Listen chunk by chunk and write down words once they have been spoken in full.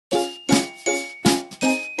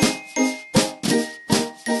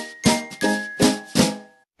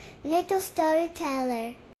little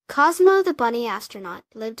storyteller. Cosmo the bunny astronaut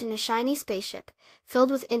lived in a shiny spaceship filled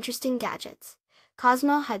with interesting gadgets.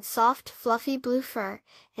 Cosmo had soft, fluffy blue fur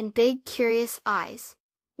and big, curious eyes.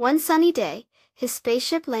 One sunny day, his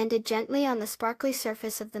spaceship landed gently on the sparkly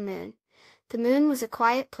surface of the moon. The moon was a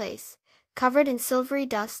quiet place, covered in silvery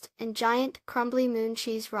dust and giant, crumbly moon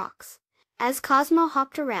cheese rocks. As Cosmo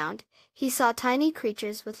hopped around, he saw tiny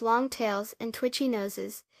creatures with long tails and twitchy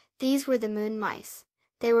noses. These were the moon mice.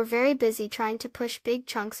 They were very busy trying to push big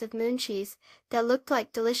chunks of moon cheese that looked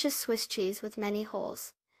like delicious Swiss cheese with many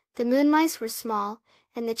holes. The moon mice were small,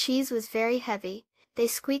 and the cheese was very heavy. They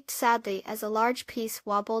squeaked sadly as a large piece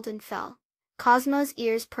wobbled and fell. Cosmo's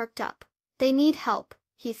ears perked up. They need help,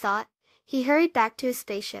 he thought. He hurried back to his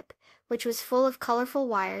spaceship, which was full of colorful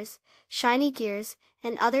wires, shiny gears,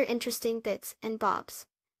 and other interesting bits and bobs.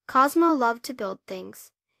 Cosmo loved to build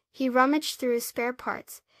things. He rummaged through his spare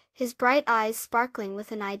parts, his bright eyes sparkling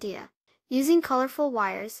with an idea. Using colorful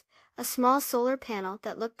wires, a small solar panel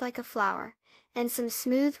that looked like a flower, and some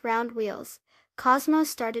smooth, round wheels, Cosmo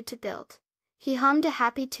started to build. He hummed a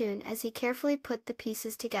happy tune as he carefully put the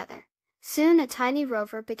pieces together. Soon a tiny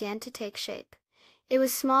rover began to take shape. It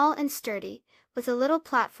was small and sturdy, with a little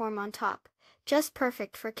platform on top, just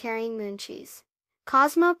perfect for carrying moon cheese.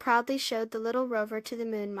 Cosmo proudly showed the little rover to the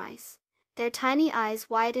moon mice. Their tiny eyes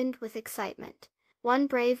widened with excitement. One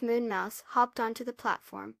brave moon mouse hopped onto the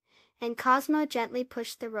platform, and Cosmo gently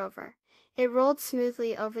pushed the rover. It rolled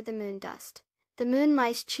smoothly over the moon dust. The moon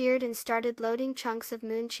mice cheered and started loading chunks of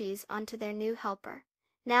moon cheese onto their new helper.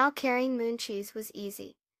 Now carrying moon cheese was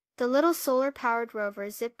easy. The little solar-powered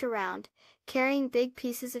rover zipped around, carrying big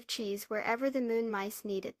pieces of cheese wherever the moon mice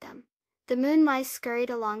needed them. The moon mice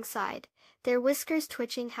scurried alongside, their whiskers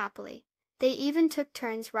twitching happily. They even took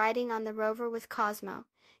turns riding on the rover with Cosmo,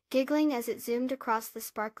 giggling as it zoomed across the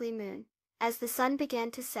sparkly moon. As the sun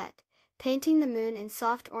began to set, painting the moon in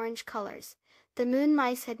soft orange colors, the moon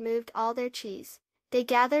mice had moved all their cheese. They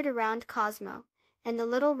gathered around Cosmo and the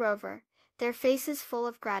little rover, their faces full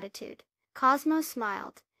of gratitude. Cosmo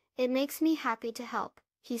smiled. "It makes me happy to help,"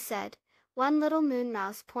 he said. One little moon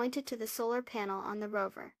mouse pointed to the solar panel on the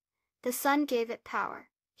rover. "The sun gave it power,"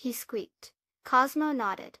 he squeaked. Cosmo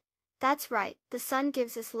nodded. "That's right, the sun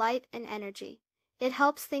gives us light and energy. It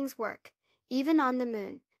helps things work, even on the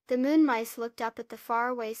moon." The moon mice looked up at the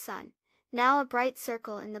faraway sun, now a bright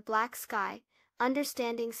circle in the black sky,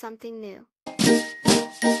 understanding something new.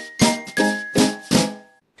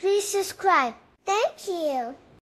 Please subscribe. Thank you.